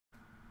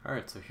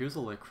Alright, so here's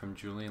a lick from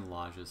Julian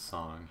Lage's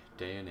song,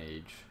 Day and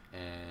Age,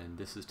 and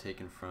this is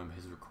taken from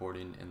his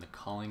recording in the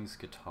Callings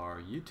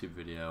Guitar YouTube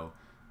video,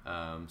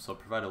 so I'll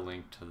provide a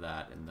link to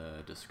that in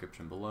the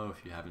description below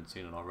if you haven't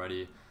seen it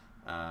already,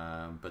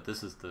 but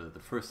this is the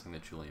first thing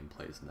that Julian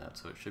plays in that,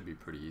 so it should be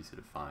pretty easy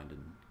to find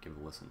and give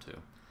a listen to.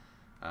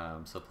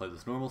 So I'll play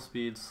this normal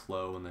speed,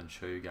 slow, and then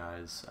show you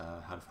guys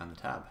how to find the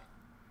tab.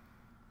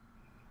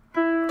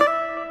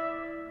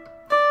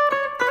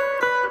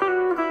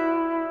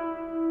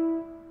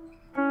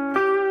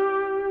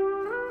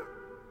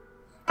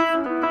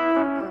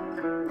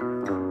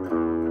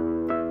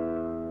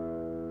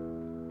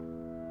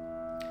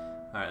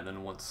 Alright,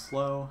 then once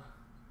slow.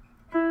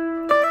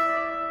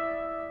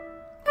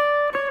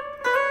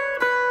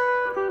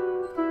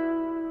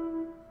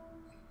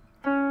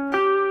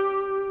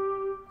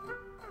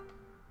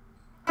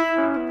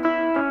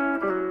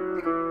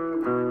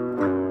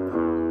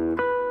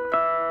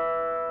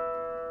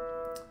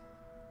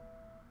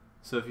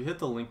 So if you hit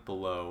the link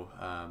below,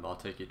 I'll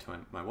take you to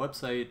my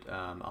website.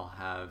 I'll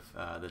have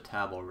the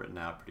tab all written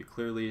out pretty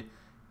clearly.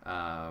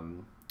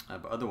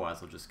 But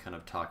otherwise, I'll just kind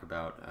of talk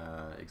about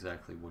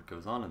exactly what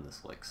goes on in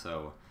this lick.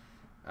 So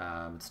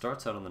it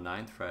starts out on the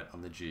 9th fret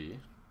on the G,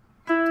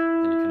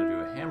 then you kind of do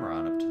a hammer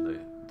on up to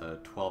the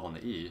 12 on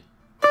the E,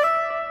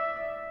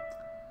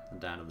 and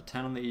down to the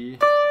 10 on the E,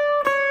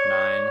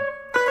 9,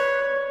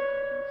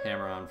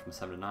 hammer on from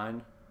 7 to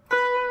 9,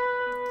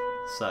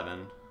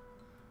 7,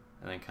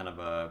 and then kind of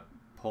a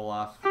pull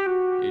off,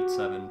 8,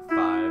 7, 5,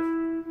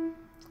 and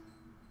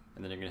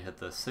then you're going to hit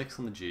the 6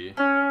 on the G, 8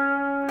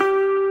 on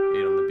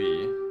the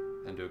B,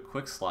 and do a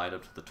quick slide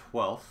up to the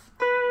 12th,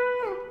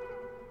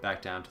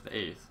 back down to the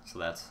 8th, so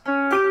that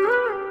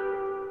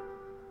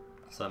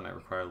might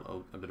require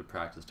a bit of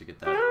practice to get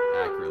that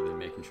accurately,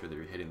 making sure that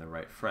you're hitting the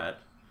right fret.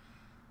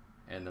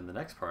 And then the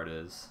next part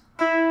is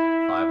 5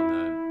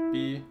 on the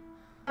B,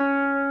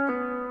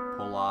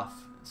 pull off,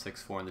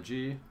 6, 4 on the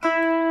G,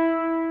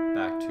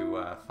 back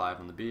to 5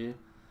 on the B,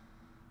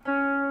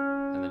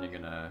 and then you're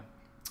gonna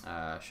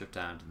shift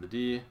down to the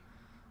D,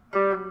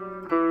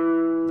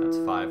 that's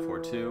 5, 4,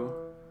 2,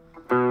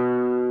 2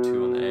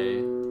 on the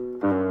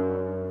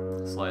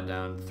A, slide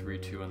down 3,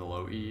 2 on the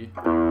low E,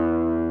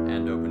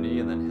 and open E,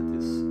 and then hit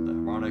the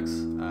harmonics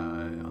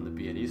on the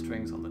B and E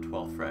strings on the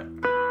 12th fret.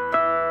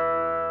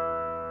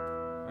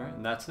 Alright,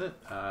 and that's it.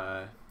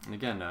 And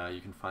again,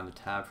 you can find the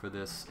tab for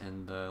this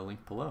in the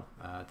link below.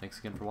 Thanks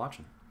again for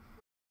watching.